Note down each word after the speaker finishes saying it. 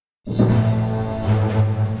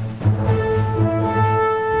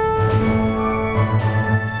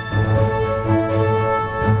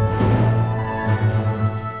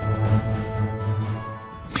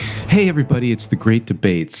Hey everybody, it's the Great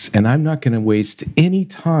Debates, and I'm not going to waste any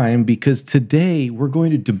time because today we're going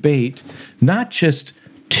to debate not just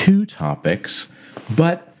two topics,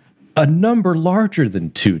 but a number larger than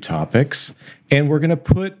two topics, and we're going to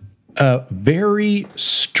put a very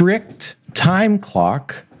strict time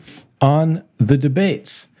clock on the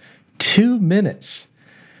debates. 2 minutes,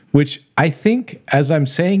 which I think, as I'm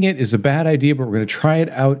saying it, is a bad idea, but we're going to try it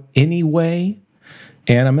out anyway.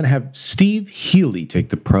 And I'm going to have Steve Hely take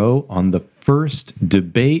the pro on the first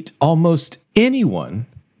debate. Almost anyone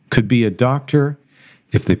could be a doctor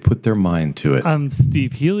if they put their mind to it. I'm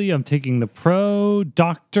Steve Hely. I'm taking the pro.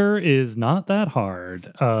 Doctor is not that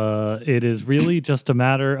hard. It is really just a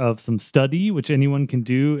matter of some study, which anyone can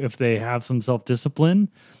do if they have some self-discipline,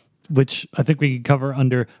 which I think we can cover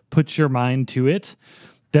under put your mind to it.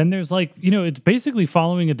 Then there's it's basically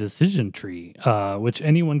following a decision tree, which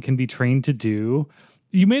anyone can be trained to do.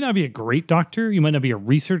 You may not be a great doctor. You might not be a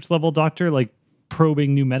research level doctor, like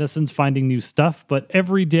probing new medicines, finding new stuff. But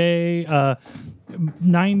every day,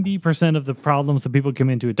 90% of the problems that people come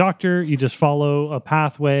into a doctor, you just follow a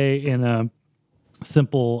pathway in a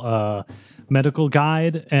simple medical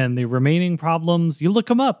guide. And the remaining problems, you look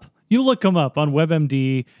them up. You look them up on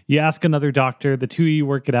WebMD. You ask another doctor. The two of you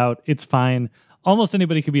work it out. It's fine. Almost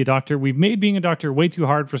anybody could be a doctor. We've made being a doctor way too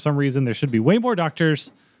hard for some reason. There should be way more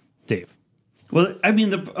doctors. Dave. Well, I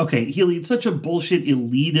mean, Hely, it's such a bullshit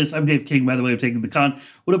elitist. I'm Dave King, by the way, I'm taking the con.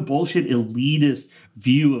 What a bullshit elitist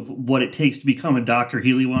view of what it takes to become a doctor.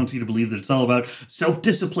 Hely wants you to believe that it's all about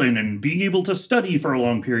self-discipline and being able to study for a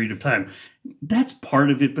long period of time. That's part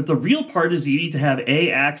of it, but the real part is you need to have A,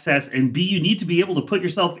 access, and B, you need to be able to put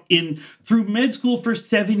yourself in through med school for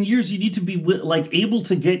 7 years. You need to be able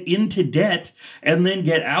to get into debt and then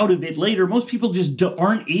get out of it later. Most people just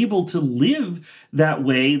aren't able to live that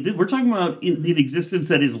way. We're talking about an existence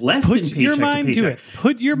that is less than paycheck to paycheck. Put your mind to it.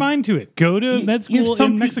 Put your mind to it. Go to med school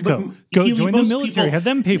in Mexico. Go Hely, join the military. Have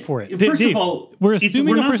them pay for it. First of all, we're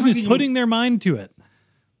assuming a person who's putting their mind to it.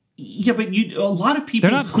 Yeah, but a lot of people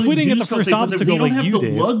they're not quitting at the first obstacle. They don't have the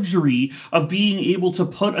Dave. luxury of being able to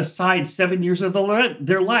put aside 7 years of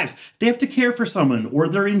their lives. They have to care for someone, or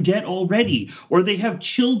they're in debt already, or they have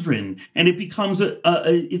children, and it becomes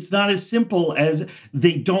it's not as simple as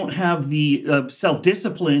they don't have the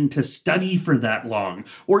self-discipline to study for that long,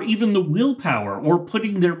 or even the willpower, or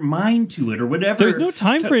putting their mind to it, or whatever. There's no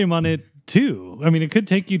time frame on it. Too. I mean, it could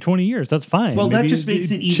take you 20 years. That's fine. Well, maybe that just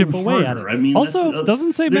makes it even harder. I mean, also,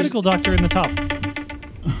 doesn't say medical doctor in the top.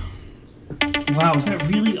 Wow, is that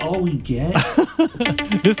really all we get?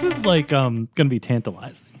 This is going to be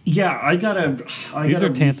tantalizing. Yeah, I gotta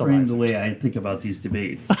reframe the way I think about these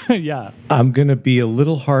debates. Yeah. I'm going to be a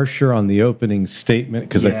little harsher on the opening statement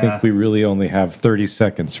because I think we really only have 30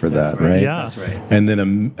 seconds for that, right? Yeah. That's right. And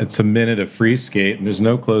then it's a minute of free skate and there's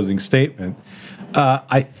no closing statement.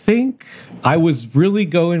 I think I was really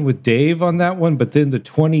going with Dave on that one, but then the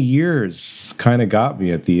 20 years kind of got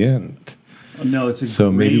me at the end. No, it's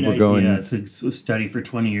a great idea to study for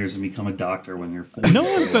 20 years and become a doctor when you're 40. No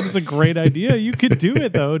one said it's a great idea. You could do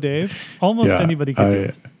it, though, Dave. Almost anybody could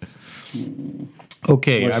do it.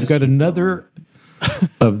 Okay, I've got another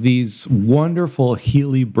of these wonderful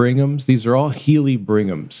Hely Brighams. These are all Hely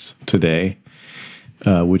Brighams today.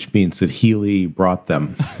 Which means that Hely brought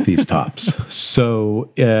them, these tops.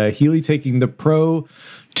 So Hely taking the pro,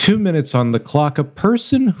 2 minutes on the clock. A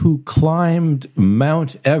person who climbed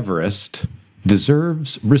Mount Everest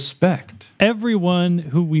deserves respect. Everyone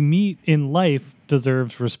who we meet in life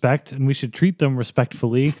deserves respect, and we should treat them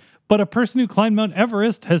respectfully. But a person who climbed Mount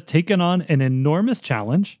Everest has taken on an enormous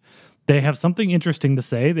challenge. They have something interesting to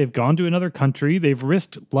say. They've gone to another country. They've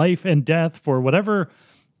risked life and death for whatever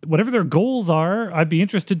their goals are. I'd be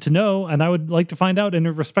interested to know, and I would like to find out in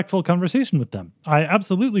a respectful conversation with them. I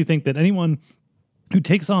absolutely think that anyone who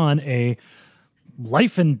takes on a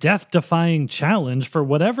life and death defying challenge for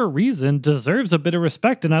whatever reason deserves a bit of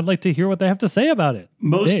respect, and I'd like to hear what they have to say about it.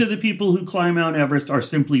 Most of the people who climb Mount Everest are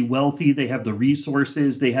simply wealthy. They have the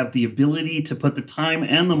resources. They have the ability to put the time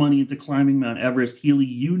and the money into climbing Mount Everest. Hely,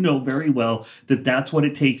 you know very well that that's what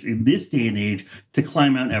it takes in this day and age to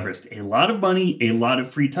climb Mount Everest. A lot of money, a lot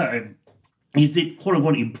of free time. Is it, quote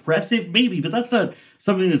unquote, impressive? Maybe, but that's not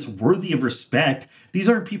something that's worthy of respect. These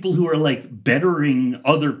aren't people who are bettering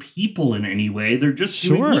other people in any way. They're just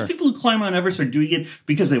doing, most people who climb Mount Everest are doing it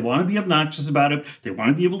because they want to be obnoxious about it. They want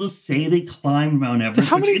to be able to say they climbed Mount Everest.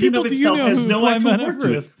 How many people do you know who climb Mount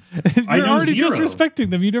Everest? You're already zero. disrespecting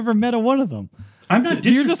them. You never met one of them. I'm not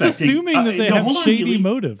disrespecting. You're just assuming that they have shady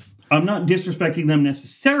motives. I'm not disrespecting them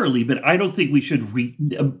necessarily, but I don't think we should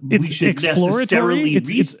it's exploratory.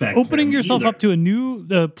 It's opening yourself up to a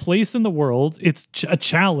new place in the world. It's a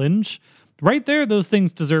challenge. Right there, those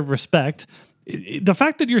things deserve respect. The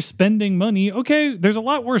fact that you're spending money, okay, there's a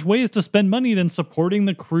lot worse ways to spend money than supporting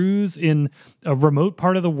the crews in a remote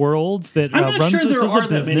part of the world that I'm not runs sure this there as a are that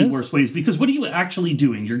business. many worse ways, because what are you actually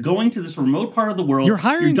doing? You're going to this remote part of the world. You're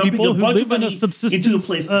hiring people who live in a subsistence into a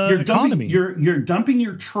place. economy. You're dumping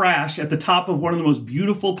your trash at the top of one of the most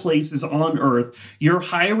beautiful places on Earth. You're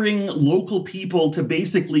hiring local people to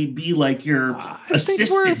basically be like your assistant I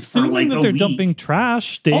think we're assuming that they're dumping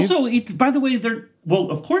trash, Dave. Also, by the way,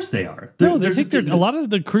 well, of course they are. No, they take a lot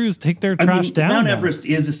of the crews take their trash down. Mount now. Everest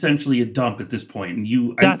is essentially a dump at this point,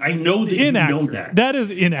 and I know that you know that. That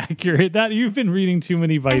is inaccurate. That you've been reading too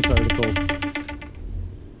many Vice articles.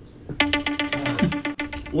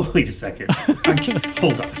 Wait a second.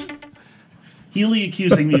 Hold on. Hely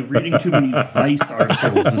accusing me of reading too many Vice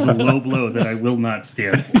articles is a low blow that I will not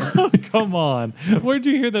stand for. Come on. Where'd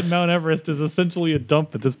you hear that Mount Everest is essentially a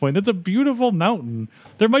dump at this point? It's a beautiful mountain.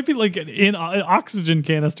 There might be like an oxygen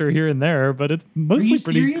canister here and there, but it's mostly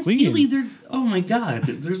pretty clean. Hely, oh my God.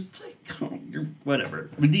 There's whatever.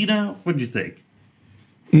 Medina, what'd you think?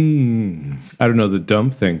 I don't know. The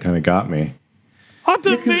dump thing kind of got me.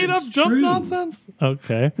 The made-up dump nonsense?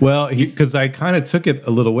 Okay. Well, because I kind of took it a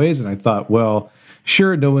little ways, and I thought, well,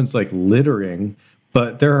 sure, no one's like littering,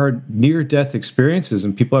 but there are near-death experiences,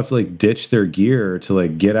 and people have to like ditch their gear to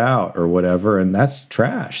like get out or whatever, and that's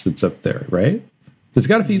trash that's up there, right? There's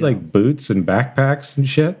got to be like boots and backpacks and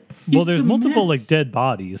shit. Well, there's multiple like dead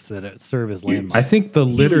bodies that serve as landmarks. I think the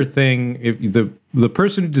litter thing, the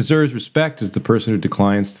person who deserves respect is the person who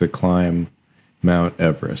declines to climb Mount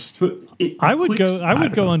Everest. I would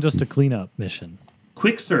go on just a cleanup mission.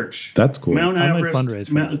 Quick search. That's cool. Mount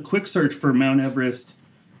Everest. Quick search for Mount Everest.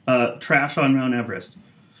 Trash on Mount Everest.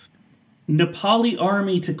 Nepali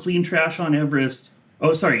army to clean trash on Everest.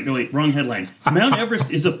 Oh, sorry. No, wait. Wrong headline. Mount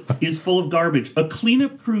Everest is full of garbage. A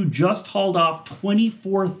cleanup crew just hauled off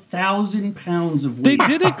 24,000 pounds of weight. They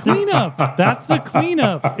did a cleanup. That's the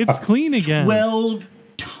cleanup. It's clean again. 12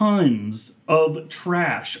 tons of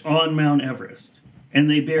trash on Mount Everest. And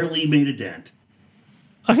they barely made a dent.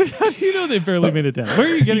 How do you know they barely made it down? Where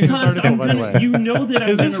are you getting this article, by the way? You know that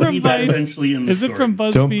I'm going to read that eventually in the story. Is it from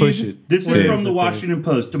BuzzFeed? Don't push it. This is from the Washington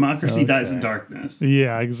Post. Democracy dies in darkness.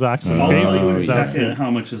 Yeah, exactly. I'll tell you in a second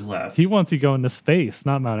how much is left. He wants you going to space,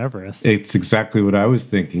 not Mount Everest. It's exactly what I was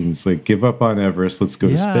thinking. It's like, give up on Everest. Let's go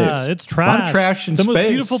to space. Yeah, it's trash. A lot of trash in space. space. The most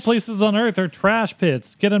beautiful places on Earth are trash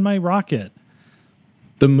pits. Get in my rocket.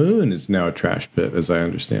 The moon is now a trash pit, as I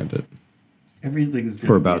understand it. Everything is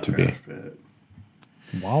about to be. Pit.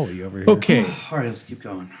 Wally over here. Okay. All right, let's keep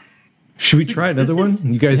going. Should we try another one?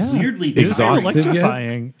 You guys weirdly exhausted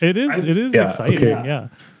electrifying. Yet? It is exciting. Okay. Yeah.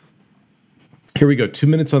 Here we go. 2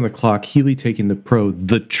 minutes on the clock. Hely taking the pro.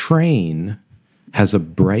 The train has a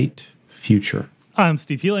bright future. I'm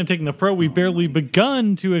Steve Hely. I'm taking the pro. We've barely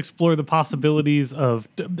begun to explore the possibilities of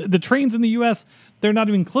the trains in the U.S. They're not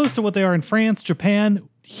even close to what they are in France, Japan.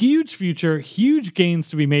 Huge future, huge gains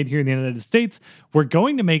to be made here in the United States. We're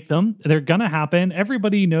going to make them. They're going to happen.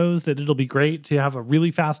 Everybody knows that it'll be great to have a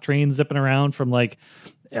really fast train zipping around from like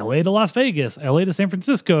LA to Las Vegas, LA to San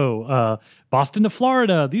Francisco, Boston to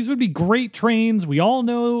Florida. These would be great trains. We all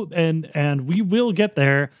know, and we will get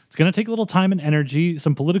there. It's going to take a little time and energy,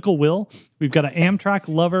 some political will. We've got an Amtrak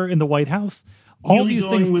lover in the White House. All these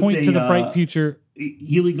things point to the bright future.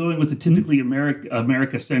 Hely going with a typically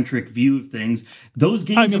America-centric view of things. Those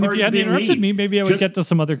gains have already been made. If you hadn't interrupted me, maybe I would get to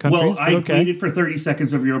some other countries. Well, I waited for 30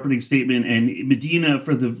 seconds of your opening statement, and Medina,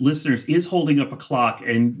 for the listeners, is holding up a clock,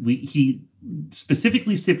 and he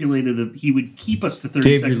specifically stipulated that he would keep us to 30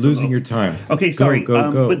 Dave, seconds. Dave, you're losing your time. Okay, sorry.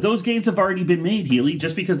 Go. But those gains have already been made, Hely.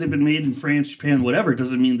 Just because they've been made in France, Japan, whatever,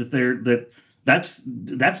 doesn't mean that that's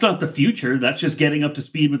not the future. That's just getting up to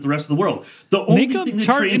speed with the rest of the world. The only thing that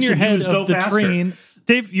trains can do is go faster. Train.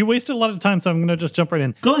 Dave, you wasted a lot of time, so I'm going to just jump right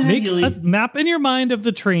in. Go ahead, Make Hely. a map in your mind of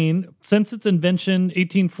the train since its invention,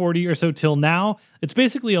 1840 or so till now. It's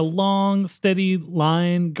basically a long, steady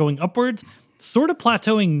line going upwards, sort of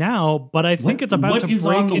plateauing now, but I think it's about to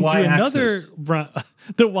break into another.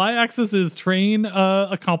 The y-axis is train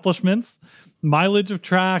accomplishments, mileage of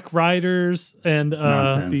track, riders, and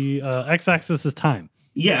the x-axis is time.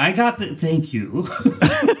 Yeah, I got that. Thank you.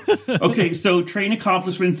 Okay, so train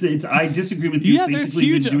accomplishments. I disagree with you. Yeah, there's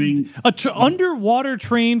huge. Underwater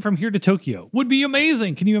train from here to Tokyo would be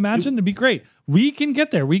amazing. Can you imagine? It'd be great. We can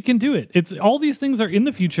get there. We can do it. It's all these things are in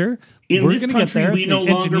the future. In We're this going to get country, there. we no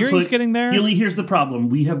longer Engineering's put. getting there. Hely, here's the problem: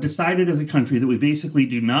 we have decided as a country that we basically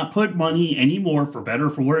do not put money anymore, for better or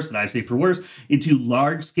for worse, and I say for worse, into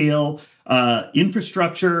large-scale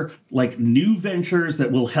infrastructure, like new ventures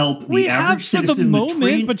that will help We the have average for the citizen.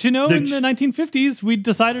 moment, but in the 1950s, we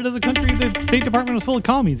decided as a country the State Department was full of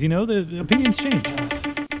commies. The opinions change.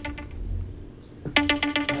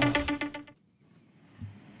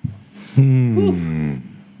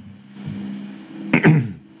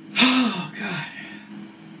 Oh God.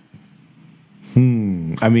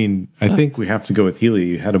 I mean, I think we have to go with Hely.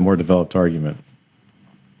 You had a more developed argument.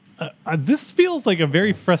 This feels like a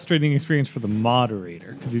very frustrating experience for the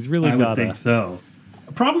moderator because he's really I got would think so.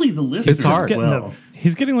 Probably the listeners It's hard. as well.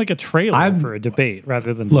 He's getting like a trailer for a debate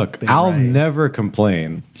rather than Look, being I'll right. never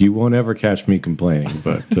complain. You won't ever catch me complaining,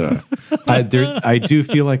 but I do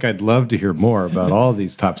feel like I'd love to hear more about all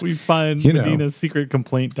these topics. We find Medina's secret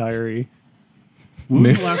complaint diary. When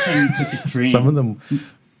was the last time you took a train? Some of them.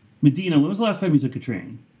 Medina, when was the last time you took a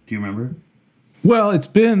train? Do you remember? Well, it's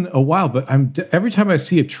been a while, but every time I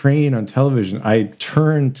see a train on television, I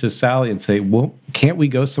turn to Sally and say, "Well, can't we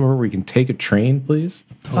go somewhere where we can take a train, please?"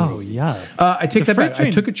 Oh yeah. I take that back. I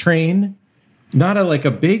took a train, not like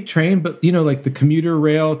a big train, but like the commuter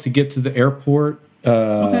rail to get to the airport,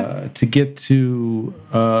 to get to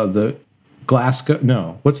the Glasgow.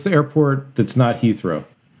 No, what's the airport that's not Heathrow?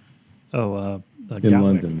 In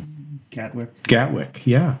London. Gatwick.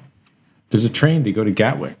 Yeah, there's a train to go to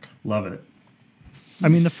Gatwick. Love it. I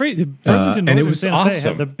mean, the Burlington and it Northern was Santa Fe awesome.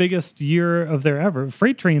 had the biggest year of their ever.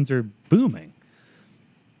 Freight trains are booming.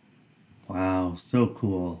 Wow, so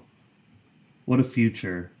cool. What a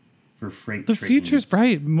future for freight The trains. future's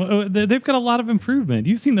bright. They've got a lot of improvement.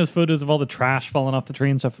 You've seen those photos of all the trash falling off the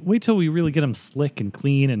train stuff. Wait till we really get them slick and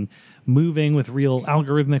clean and moving with real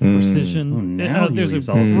algorithmic precision. Oh, now There's a Healy's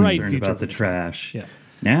all bright concerned future about the for trash. Yeah.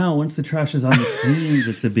 Now, once the trash is on the trains,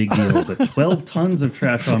 it's a big deal. But 12 tons of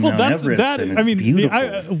trash on Mount Everest, and it's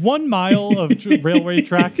beautiful. 1 mile of railway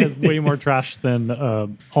track has way more trash than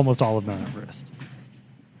almost all of Mount Everest.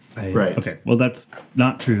 Right. Okay. Well, that's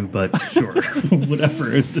not true, but sure.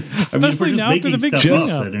 Whatever. Especially now after the big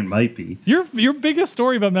cleanup, then it might be. Your biggest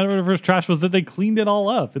story about Mount Everest trash was that they cleaned it all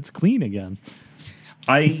up. It's clean again.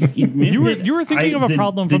 I admit you were thinking of a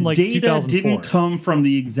problem from like 2004. The data didn't come from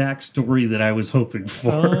the exact story that I was hoping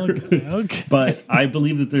for. Okay. But I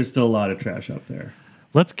believe that there's still a lot of trash out there.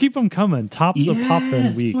 Let's keep them coming. Tops of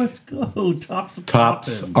Poppin' Week. Let's go.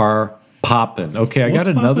 Tops are popping. Okay, I got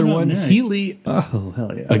another one. Next? Hely. Oh,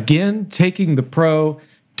 hell yeah. Again, taking the pro.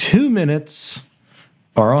 2 minutes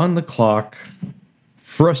are on the clock.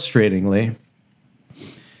 Frustratingly,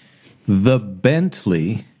 the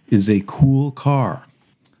Bentley is a cool car.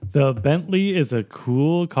 The Bentley is a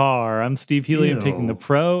cool car. I'm Steve Hely. I'm taking the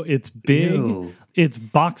pro. It's big. Ew. It's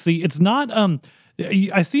boxy. It's not.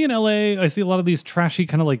 I see in LA, I see a lot of these trashy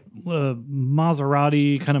kind of like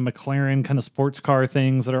Maserati, kind of McLaren, kind of sports car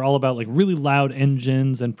things that are all about like really loud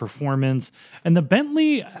engines and performance. And the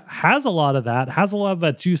Bentley has a lot of that, has a lot of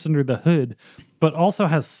that juice under the hood, but also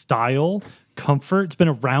has style, comfort. It's been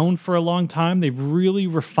around for a long time. They've really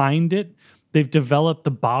refined it. They've developed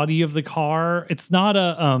the body of the car. It's not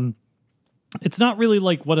it's not really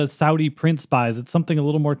like what a Saudi prince buys. It's something a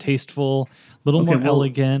little more tasteful, a little more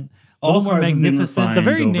elegant. A little more magnificent. The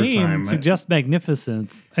very name suggests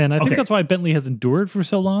magnificence. And I think that's why Bentley has endured for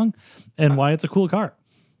so long and why it's a cool car.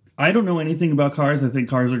 I don't know anything about cars. I think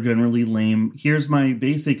cars are generally lame. Here's my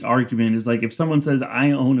basic argument is like if someone says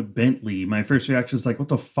I own a Bentley, my first reaction is like, what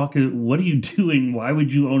the fuck? What are you doing? Why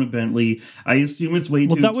would you own a Bentley? I assume it's way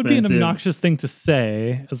too expensive. Well, that would be an obnoxious thing to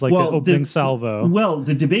say as like an opening salvo. Well,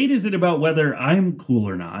 the debate isn't about whether I'm cool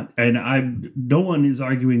or not. And no one is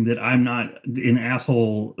arguing that I'm not an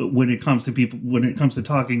asshole when it comes to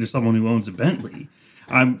talking to someone who owns a Bentley.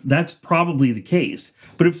 That's probably the case.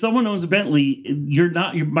 But if someone owns a Bentley,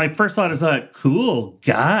 my first thought is not cool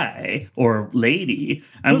guy or lady.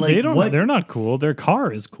 They're not cool. Their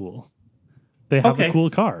car is cool. They have a cool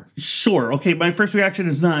car. Sure. Okay. My first reaction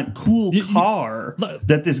is not cool car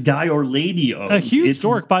that this guy or lady owns. A huge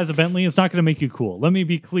dork buys a Bentley. It's not going to make you cool. Let me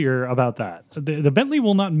be clear about that. The Bentley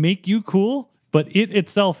will not make you cool. but it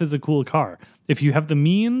itself is a cool car. If you have the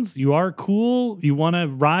means, you are cool, you want to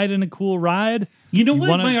ride in a cool ride. You know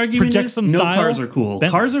what my argument is? Some no style, cars are cool.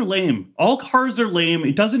 Cars are lame. All cars are lame.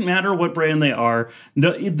 It doesn't matter what brand they are.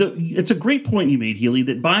 No, it's a great point you made, Hely,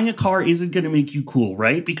 that buying a car isn't going to make you cool,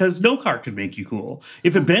 right? Because no car can make you cool.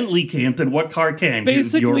 If a Bentley can't, then what car can?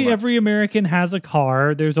 Basically, every American has a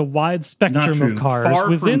car. There's a wide spectrum of cars. Far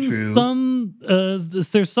Within from true. some,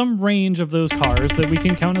 there's some range of those cars that we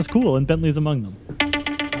can count as cool, and Bentley's among them.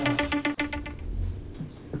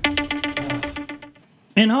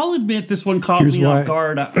 And I'll admit this one caught me off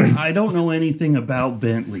guard. I don't know anything about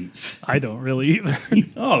Bentleys. I don't really either.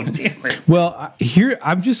 Oh, damn it. Well, here,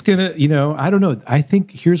 I'm just going to, I don't know. I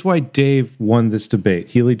think here's why Dave won this debate.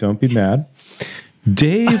 Hely, don't be mad.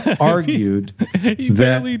 Dave argued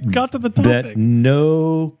got to the topic. that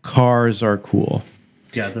no cars are cool.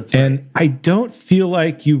 Yeah, that's right. And I don't feel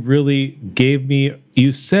like you really gave me,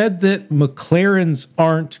 you said that McLarens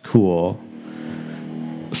aren't cool,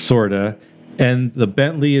 sort of. And the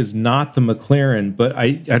Bentley is not the McLaren, but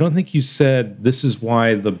I don't think you said this is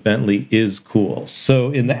why the Bentley is cool.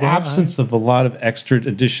 So in the absence of a lot of extra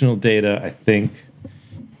additional data, I think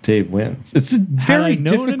Dave wins. It's a very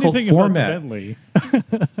difficult format.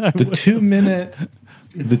 The 2 minute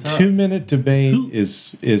the 2 minute debate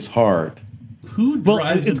is hard. Who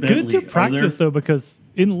drives it's a Bentley? Good to practice though, because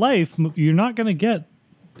in life you're not going to get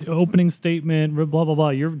opening statement, blah blah blah.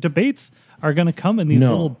 Your debates are going to come in these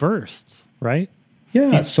little bursts. Right?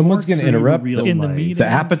 Yeah, someone's going to interrupt in the meeting. The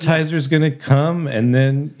appetizer's going to come, and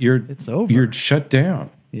then it's over. You're shut down.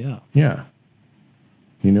 Yeah. Yeah.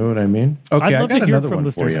 You know what I mean? Okay, I'd love I got to hear another from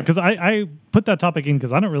one for you. Because I put that topic in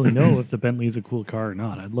because I don't really know if the Bentley is a cool car or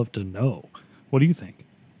not. I'd love to know. What do you think?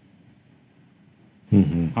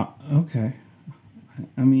 Okay.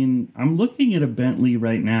 I mean, I'm looking at a Bentley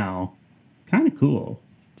right now. Kind of cool.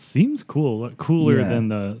 Seems cool. Cooler than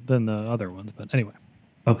the other ones. But anyway.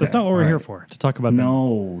 Okay. That's not what we're here for, to talk about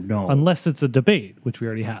Bentleys. No. Unless it's a debate, which we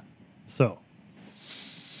already had. So.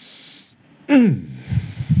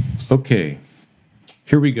 Okay.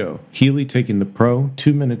 Here we go. Hely taking the pro.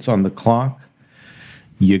 2 minutes on the clock.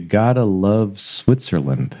 You gotta love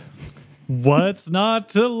Switzerland. What's not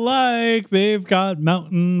to like? They've got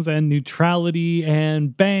mountains and neutrality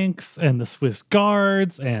and banks and the Swiss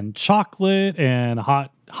Guards and chocolate and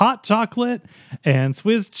hot chocolate and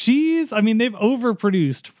Swiss cheese. I mean, they've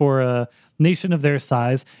overproduced for a nation of their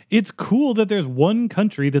size. It's cool that there's one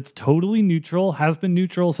country that's totally neutral, has been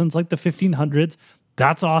neutral since like the 1500s.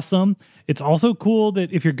 That's awesome. It's also cool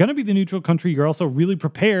that if you're going to be the neutral country, you're also really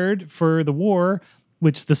prepared for the war,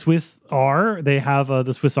 which the Swiss are. They have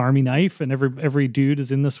the Swiss Army knife, and every dude is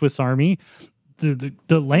in the Swiss Army. The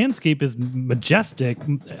landscape is majestic.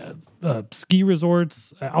 Ski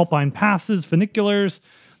resorts, alpine passes, funiculars,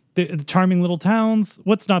 the charming little towns.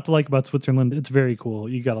 What's not to like about Switzerland? It's very cool.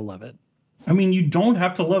 You got to love it. I mean, you don't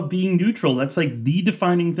have to love being neutral. That's like the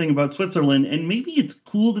defining thing about Switzerland. And maybe it's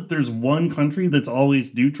cool that there's one country that's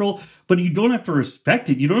always neutral, but you don't have to respect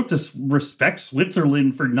it. You don't have to respect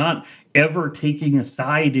Switzerland for not ever taking a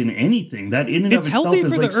side in anything. That in and it's of itself healthy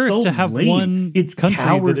is for like the earth so to have lame. one It's country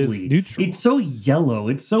cowardly. that is neutral. It's so yellow.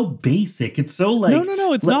 It's so basic. It's so like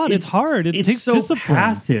no. It's not. It's hard. It takes so discipline.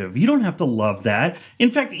 Passive. You don't have to love that. In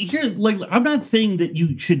fact, here, like, I'm not saying that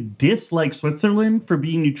you should dislike Switzerland for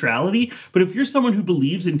being neutrality, but if you're someone who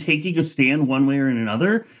believes in taking a stand one way or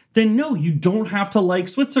another, then no, you don't have to like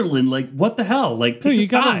Switzerland. Like, what the hell? Like, pick you a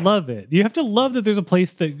gotta side. love it. You have to love that there's a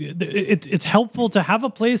place that it's helpful to have a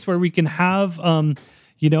place where we can have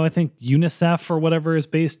I think UNICEF or whatever is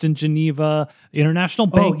based in Geneva. International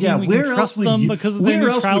banking, we where can else trust would them you, because of their where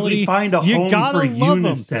else neutrality. would we find a you home gotta for love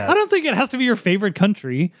UNICEF? them. I don't think it has to be your favorite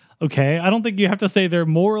country. Okay, I don't think you have to say they're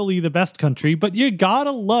morally the best country, but you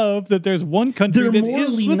gotta love that there's one country They're that morally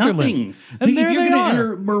is Switzerland. nothing. And If there you're they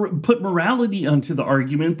are. going to put morality onto the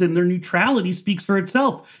argument, then their neutrality speaks for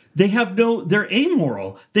itself. They're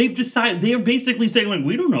amoral. They're basically saying, like,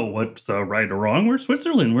 we don't know what's right or wrong. We're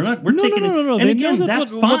Switzerland. We're taking it. No. And They again, know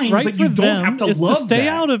that's what's fine, right but for you don't them have to is love to stay that.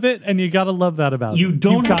 out of it, and you gotta love that about You it.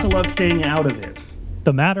 don't have to love staying out of it.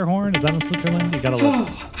 The Matterhorn, is that in Switzerland? You gotta love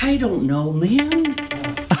it. I don't know, man.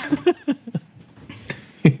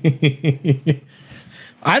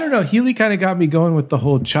 I don't know. Hely kind of got me going with the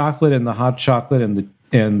whole chocolate and the hot chocolate and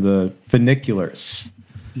the funiculars.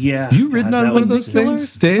 Yeah. You ridden on one of those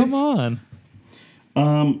things, Dave? Come on.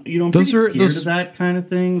 I'm pretty scared of that kind of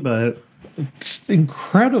thing, but it's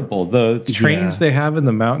incredible. The trains they have in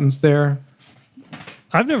the mountains there.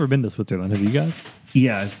 I've never been to Switzerland. Have you guys?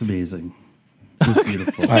 yeah, it's amazing. It's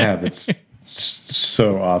beautiful. I have. It's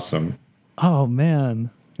so awesome. Oh man,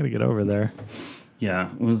 gotta get over there.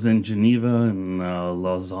 Yeah, it was in Geneva and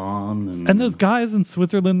Lausanne. And those guys in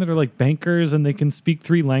Switzerland that are like bankers and they can speak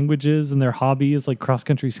 3 languages and their hobby is like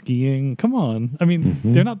cross-country skiing. Come on. I mean,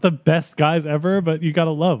 they're not the best guys ever, but you got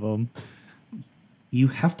to love them. You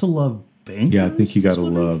have to love bankers? Yeah, I think you got to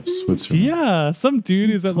love Switzerland. Yeah, some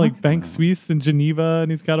dude who's at like Bank Suisse in Geneva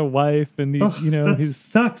and he's got a wife and he, that he's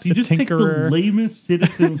sucks. You just picked the lamest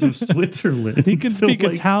citizens of Switzerland. He can speak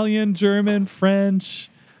Italian, German, French.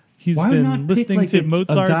 He's been listening to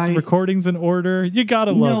Mozart's recordings in order. You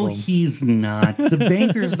gotta love him. No, he's not. The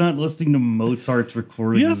banker's not listening to Mozart's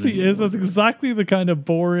recordings. Yes, he is. That's exactly the kind of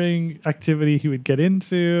boring activity he would get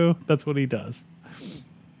into. That's what he does.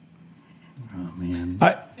 Oh man!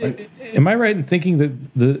 Am I right in thinking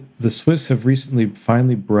that the Swiss have recently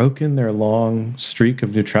finally broken their long streak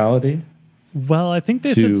of neutrality? Well, I think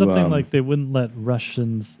they said something like they wouldn't let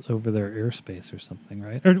Russians over their airspace or something,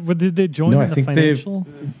 right? Or did they join in the financial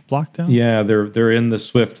lockdown? Yeah, they're in the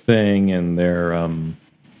SWIFT thing and they're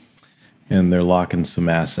locking some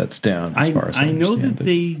assets down. As far as I know that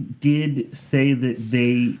they did say that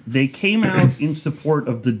they came out in support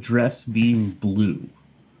of the dress being blue.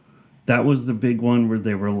 That was the big one where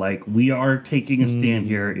they were like, we are taking a stand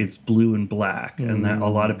here. It's blue and black. And that a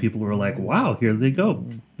lot of people were like, wow, here they go.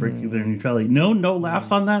 Breaking their neutrality. No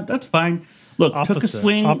laughs on that. That's fine. Look, took a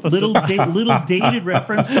swing. Little dated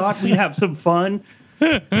reference. Thought we'd have some fun.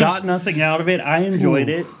 Got nothing out of it. I enjoyed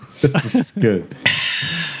it. Good.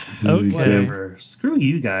 Okay. Whatever. Screw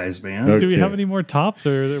you guys, man. Okay. Do we have any more tops,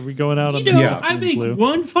 or are we going out on the I make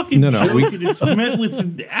one fucking joke and it's met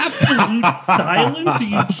with absolute silence. Are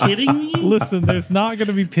you kidding me? Listen, there's not going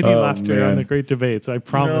to be pity laughter on the Great Debates. I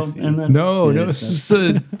promise you. No, this is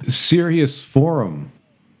a serious forum.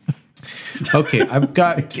 Okay, I've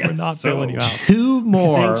got we're not filling you out. 2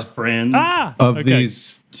 more Thanks, friends. Of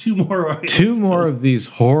these. 2 more. 2 more of these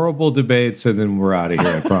horrible debates, and then we're out of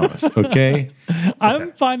here. I promise. Okay.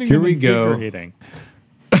 I'm finding here them we go.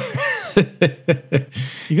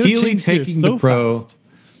 Hely taking the pro. Fast.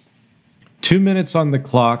 2 minutes on the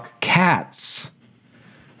clock. Cats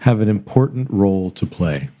have an important role to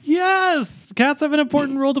play. Yes, cats have an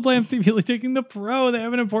important role to play. I'm Steve Hely taking the pro. They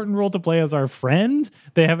have an important role to play as our friend.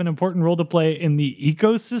 They have an important role to play in the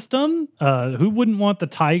ecosystem. Who wouldn't want the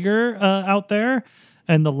tiger out there?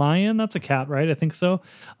 And the lion, that's a cat, right? I think so.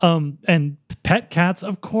 And pet cats,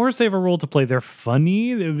 of course, they have a role to play. They're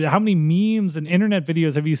funny. How many memes and internet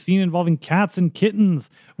videos have you seen involving cats and kittens?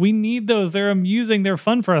 We need those. They're amusing. They're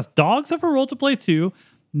fun for us. Dogs have a role to play too.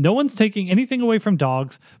 No one's taking anything away from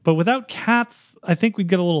dogs. But without cats, I think we'd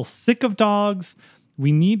get a little sick of dogs.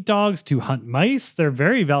 We need dogs to hunt mice. They're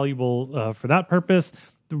very valuable for that purpose.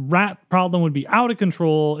 The rat problem would be out of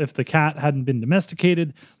control if the cat hadn't been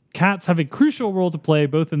domesticated. Cats have a crucial role to play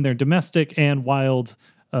both in their domestic and wild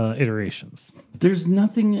iterations. There's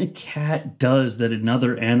nothing a cat does that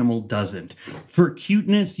another animal doesn't. For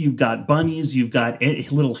cuteness, you've got bunnies, you've got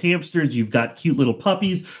little hamsters, you've got cute little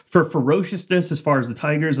puppies. For ferociousness, as far as the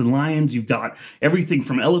tigers and lions, you've got everything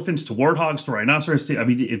from elephants to warthogs to rhinoceros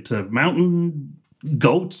to mountain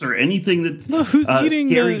goats or anything that's who's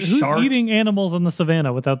eating animals in the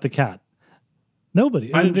savannah without the cat?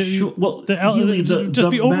 Nobody. I'm sure. Well, just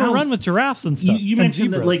be overrun with giraffes and stuff. You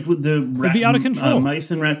mentioned that, like with the rat, be out of control.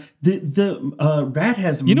 Mice and rats. The rat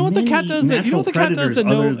has. You know what the cat does? You know what the cat does that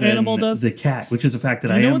no animal does? The cat, which is a fact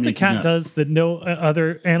that I am. You know what the cat does that no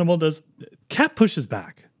other animal does? Cat pushes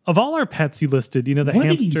back. Of all our pets you listed, the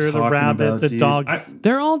hamster, the rabbit, the dog,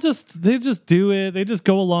 they just do it. They just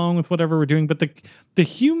go along with whatever we're doing. But the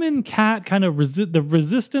human cat kind of the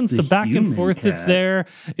resistance, the back and forth that's there.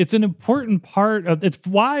 It's an important part of it's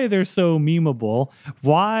why they're so memeable.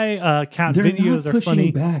 Why cat videos are funny.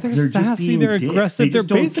 They're sassy. They're aggressive. They're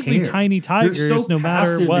basically tiny tigers, no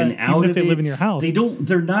matter what. Even if they live in your house,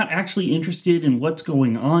 they're not actually interested in what's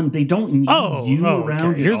going on. They don't need you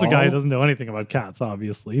around. Okay. Here's a guy who doesn't know anything about cats.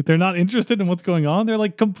 Obviously, they're not interested in what's going on. They're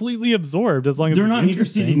like completely absorbed as long as they're not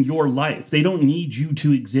interested in your life. They don't need you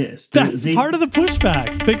to exist. That's part of the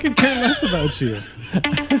pushback. They could care less about you.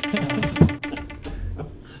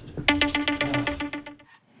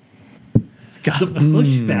 The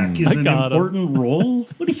pushback is an important role.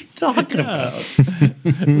 What are you talking about?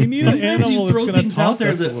 We need an animal you throw that's things out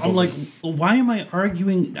there that I'm like, why am I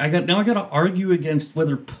arguing? I got to argue against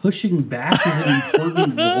whether pushing back is an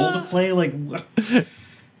important role to play. Like,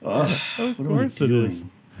 of course it is.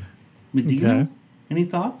 Medina, okay. Any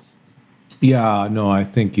thoughts? Yeah, no, I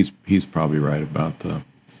think he's probably right about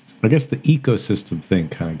I guess the ecosystem thing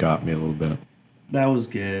kind of got me a little bit. That was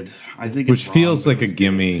good. I think which feels like a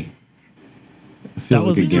gimme. It feels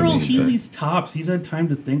like a These are all gimme, but- Hely's tops. He's had time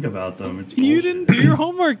to think about them. It's You bullshit. didn't do your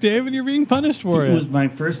homework, Dave, and you're being punished for It it. was my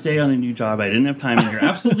first day on a new job. I didn't have time, and you're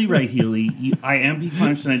absolutely right, Hely. I am being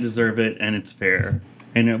punished, and I deserve it, and it's fair.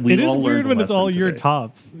 And we It is all weird learned a when it's all lesson your today.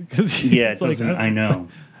 tops. Because Yeah, it it's like, doesn't. I know.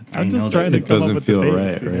 I'm I just know trying that. to come doesn't up with feel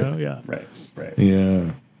debates, right, you know? right? Yeah. Right.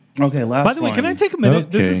 Yeah. Okay, last By the way, can I take a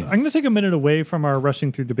minute? Okay. I'm going to take a minute away from our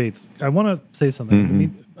rushing through debates. I want to say something. I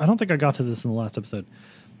mean, I don't think I got to this in the last episode.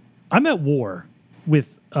 I'm at war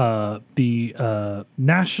with the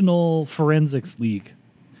National Forensics League,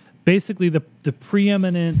 basically the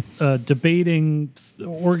preeminent debating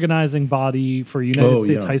organizing body for United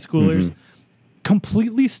States high schoolers.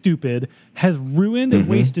 Completely stupid, has ruined and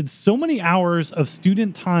wasted so many hours of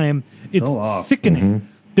student time. It's Go off. sickening.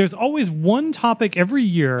 There's always one topic every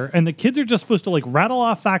year, and the kids are just supposed to like rattle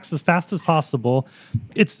off facts as fast as possible.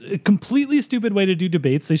 It's a completely stupid way to do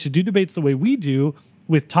debates. They should do debates the way we do,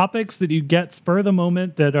 with topics that you get spur of the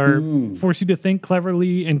moment that are force you to think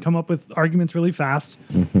cleverly and come up with arguments really fast.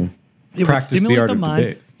 It Practice would the stimulate art the of mind.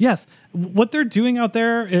 debate. Yes, what they're doing out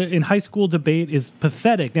there in high school debate is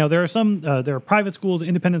pathetic. Now there are private schools,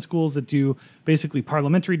 independent schools that do basically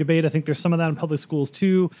parliamentary debate. I think there's some of that in public schools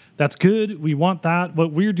too. That's good. We want that.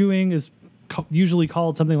 What we're doing is usually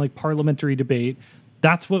called something like parliamentary debate.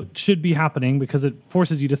 That's what should be happening because it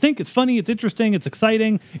forces you to think. It's funny, it's interesting, it's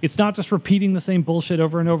exciting. It's not just repeating the same bullshit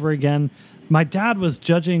over and over again. My dad was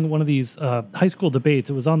judging one of these high school debates.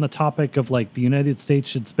 It was on the topic of like the United States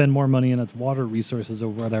should spend more money on its water resources or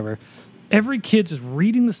whatever. Every kid's just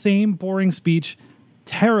reading the same boring speech.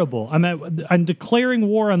 Terrible. I'm declaring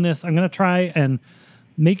war on this. I'm going to try and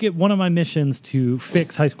make it one of my missions to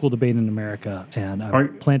fix high school debate in America. And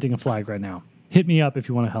I'm planting a flag right now. Hit me up if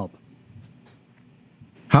you want to help.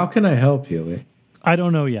 How can I help, Hely? I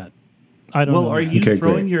don't know yet. I don't know. Well, are yet. you Okay,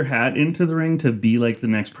 throwing great. your hat into the ring to be like the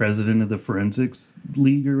next president of the Forensics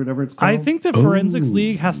League or whatever it's called? I think the Forensics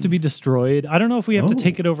League has to be destroyed. I don't know if we have to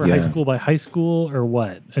take it over yeah. high school or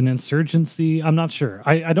what. An insurgency? I'm not sure.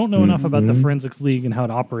 I don't know enough about the Forensics League and how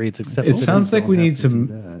it operates, except It that sounds like we need do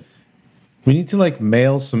to that. like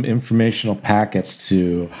mail some informational packets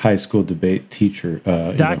to high school debate teacher,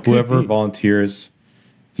 That could whoever be. volunteers.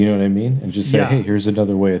 You know what I mean? And just say, Yeah. hey, here's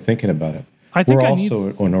another way of thinking about it. I think We're I need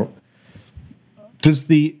also does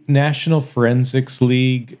the National Forensics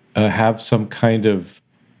League have some kind of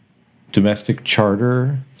domestic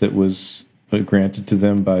charter that was granted to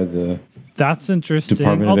them by the That's interesting.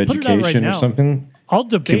 Department I'll of put it out right Education or now. something? I'll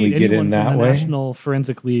debate we get anyone in from that the way? National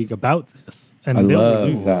Forensic League about this, and I they'll love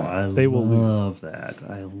lose. that. They will lose. love that.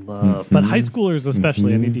 I love But high schoolers,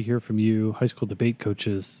 especially, I need to hear from you, high school debate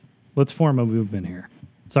coaches. Let's form a movement here.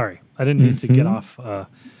 Sorry, I didn't mean to get off the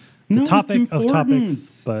No, topic it's of important.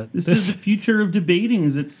 topics, but this is the future of debating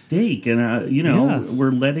is at stake, and Yeah.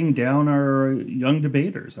 we're letting down our young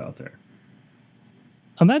debaters out there.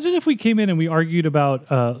 Imagine if we came in and we argued about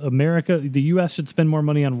America, the U.S. should spend more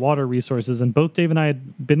money on water resources, and both Dave and I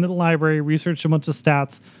had been to the library, researched a bunch of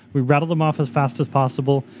stats, we rattled them off as fast as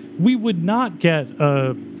possible. We would not get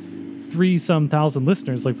 3-some thousand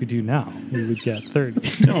listeners like we do now. We would get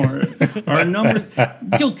 30. No, our numbers.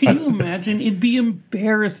 Yo, can you imagine? It'd be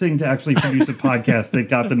embarrassing to actually produce a podcast that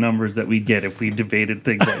got the numbers that we'd get if we debated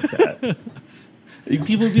things like that.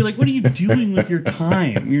 People would be like, "What are you doing with your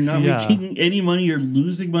time? You're not Yeah. making any money. You're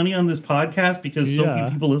losing money on this podcast because so Yeah.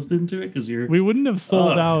 few people listen to it because you're." We wouldn't have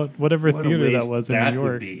sold out whatever what a theater that waste was in that New would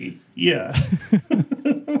York. be. Yeah.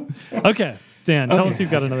 Okay, Dan, tell Okay. us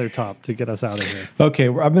you've got another top to get us out of here Okay,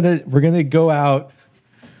 we're gonna go out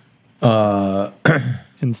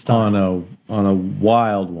in style. on a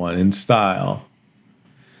wild one in style.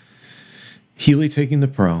 Hely taking the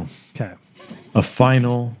pro. Okay. A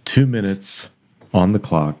final 2 minutes on the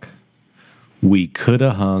clock. We could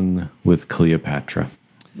have hung with Cleopatra.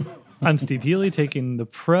 I'm Steve Hely taking the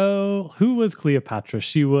pro. Who was Cleopatra?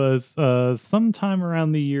 She was sometime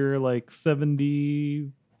around the year like 70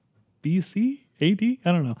 BC, AD?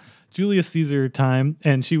 I don't know. Julius Caesar time.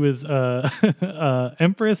 And she was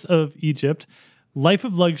Empress of Egypt. Life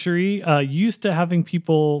of luxury, used to having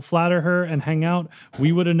people flatter her and hang out.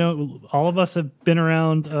 We would have known, all of us have been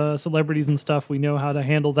around celebrities and stuff. We know how to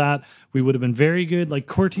handle that. We would have been very good, like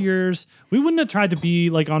courtiers. We wouldn't have tried to be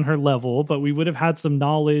like on her level, but we would have had some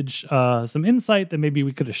knowledge, some insight that maybe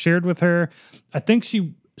we could have shared with her. I think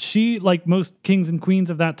she, like most kings and queens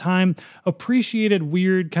of that time, appreciated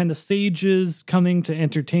weird kind of sages coming to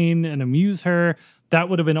entertain and amuse her. That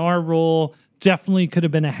would have been our role. Definitely could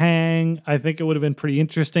have been a hang. I think it would have been pretty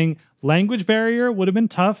interesting. Language barrier would have been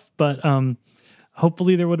tough, but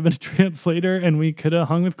hopefully there would have been a translator and we could have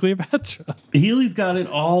hung with Cleopatra. Hely's got it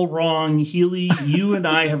all wrong. Hely, you and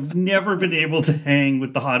I have never been able to hang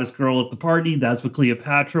with the hottest girl at the party. That's what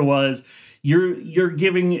Cleopatra was. You're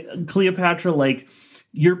giving Cleopatra, like,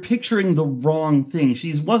 you're picturing the wrong thing.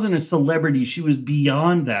 She wasn't a celebrity. She was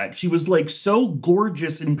beyond that. She was like so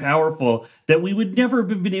gorgeous and powerful that we would never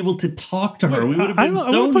have been able to talk to her. We would have been I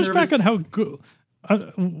so want to push nervous. back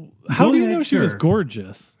on how do you know she was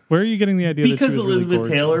gorgeous? Where are you getting the idea Because that she was Elizabeth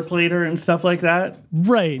really Taylor gorgeous? played her and stuff like that.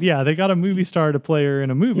 Right, yeah. They got a movie star to play her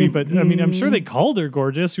in a movie, but I mean, I'm sure they called her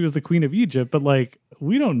gorgeous. She was the Queen of Egypt, but like,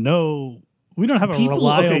 we don't know. We don't have a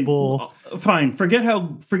reliable... Okay, fine. Forget how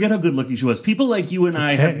good looking she was. People like you and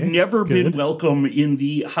I have never been welcome in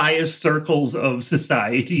the highest circles of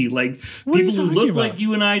society. Like, people who look like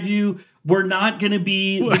you and I do. We're not going to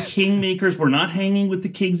be the kingmakers. We're not hanging with the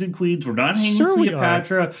kings and queens. We're not hanging with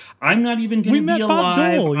Cleopatra. I'm not even going to be alive. Bob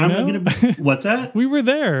Dole, I'm not going to be... What's that? We were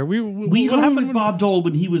there. We hung with Bob Dole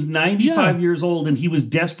when he was 95 years old and he was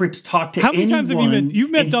desperate to talk to anyone. How many times have you met?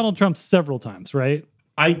 You've met Donald Trump several times, right?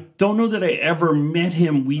 I don't know that I ever met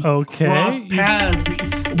him. We crossed paths.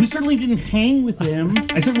 We certainly didn't hang with him.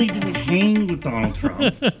 I certainly didn't hang with Donald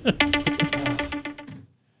Trump.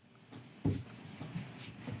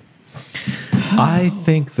 I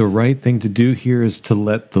think the right thing to do here is to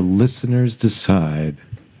let the listeners decide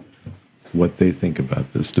what they think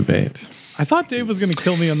about this debate. I thought Dave was going to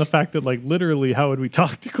kill me on the fact that, like, literally, how would we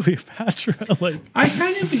talk to Cleopatra? Like, I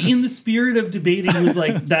kind of, in the spirit of debating, was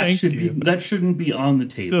like, that shouldn't be on the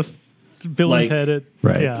table. Just Bill and Ted it.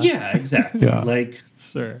 Right. Yeah, exactly. Yeah. Like,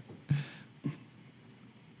 sure.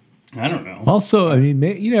 I don't know. Also, I mean,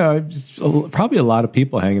 just probably a lot of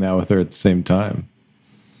people hanging out with her at the same time.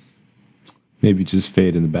 Maybe just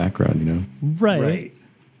fade in the background, Right.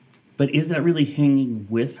 But is that really hanging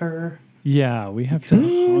with her? Yeah, we have to.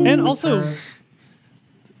 And also,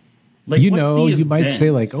 like, you might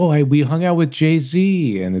say, like, oh, we hung out with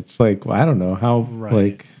Jay-Z. And it's like, well, I don't know how,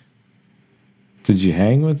 like, did you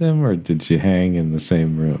hang with him or did you hang in the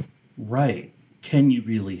same room? Right. Can you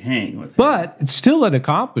really hang with him? But it's still an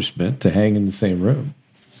accomplishment to hang in the same room.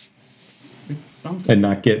 It's something. And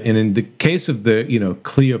not get, and in the case of the,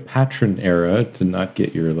 Cleopatran era, to not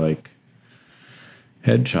get your, like,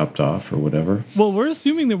 head chopped off or whatever. Well, we're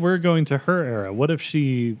assuming that we're going to her era. What if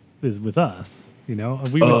she is with us? We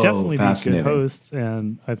would definitely be good hosts,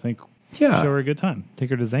 and I think show her a good time. Take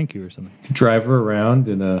her to Zanku or something. Drive her around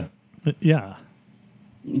in a... Yeah.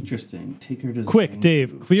 Interesting. Take her to Quick, Zanku.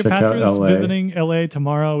 Dave. Cleopatra's LA. visiting LA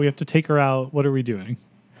tomorrow. We have to take her out. What are we doing?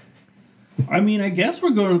 I mean, I guess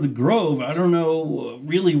we're going to the Grove. I don't know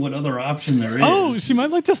really what other option there is. Oh, she might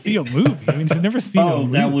like to see a movie. I mean, she's never seen a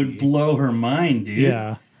movie. That would blow her mind, dude.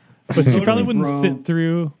 Yeah. But she probably wouldn't sit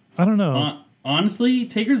through... I don't know. Honestly,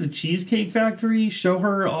 take her to the Cheesecake Factory, show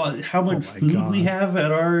her how much food we have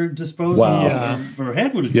at our disposal. Wow. Yeah. Her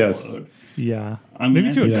head would explode. Yeah. I mean,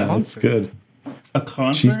 maybe to a concert. That's good. A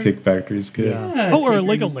concert? Cheesecake Factory is good. Yeah, or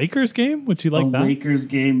like a Lakers game? Would you like that? A Lakers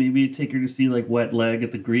game. Maybe take her to see like Wet Leg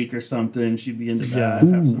at the Greek or something. She'd be into that.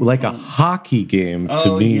 Ooh, like a hockey game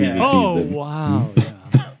to me would be wow.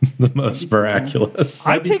 the most miraculous.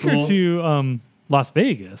 I'd take her to Las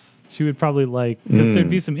Vegas. She would probably like, because there'd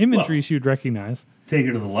be some imagery she would recognize. Take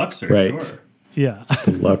her to the Luxor, Right. sure. Yeah.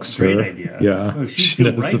 The Luxor. Great idea. Yeah. Oh, she'd she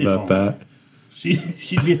feel knows right at about home. that.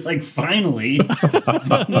 She'd be like, finally.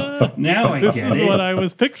 Now I This get is it. what I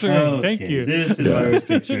was picturing. Okay, Thank you. This is what I was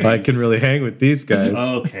picturing. I can really hang with these guys.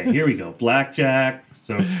 Okay, here we go. Blackjack. Yes,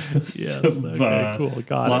 okay, cool.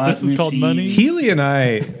 Got slot it. This is called machine. money. Healy and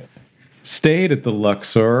I stayed at the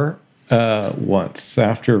Luxor once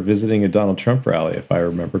after visiting a Donald Trump rally, if I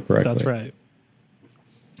remember correctly. That's right.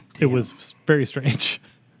 It was very strange.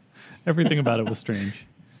 Everything about it was strange.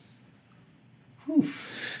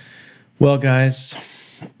 Well, guys,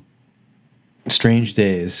 strange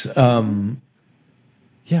days.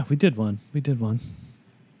 Yeah, we did one.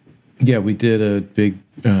 Yeah, we did a big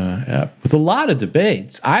app with a lot of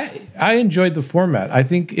debates. I enjoyed the format. I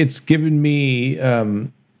think it's given me,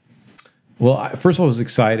 first of all, it was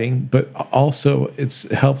exciting, but also it's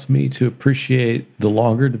helped me to appreciate the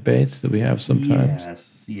longer debates that we have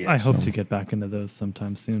sometimes. Yes. I hope to get back into those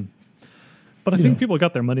sometime soon. But I think people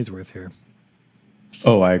got their money's worth here.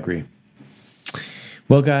 Oh, I agree.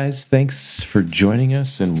 Well, guys, thanks for joining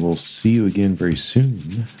us, and we'll see you again very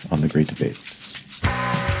soon on The Great Debates.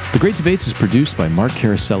 The Great Debates is produced by Mark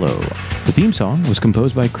Carasello. The theme song was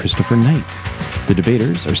composed by Christopher Knight. The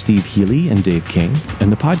debaters are Steve Hely and Dave King,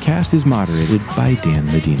 and the podcast is moderated by Dan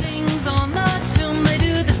Medina. Things on the tomb, they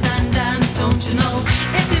do the sun dance, don't you know?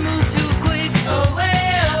 If they move too quick, oh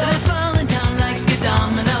well, they're falling down like a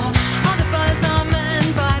domino. All the buzz on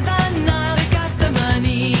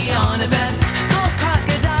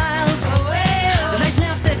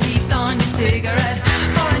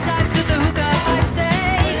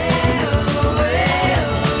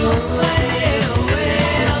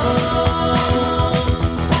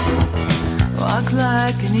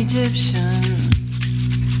like an Egyptian.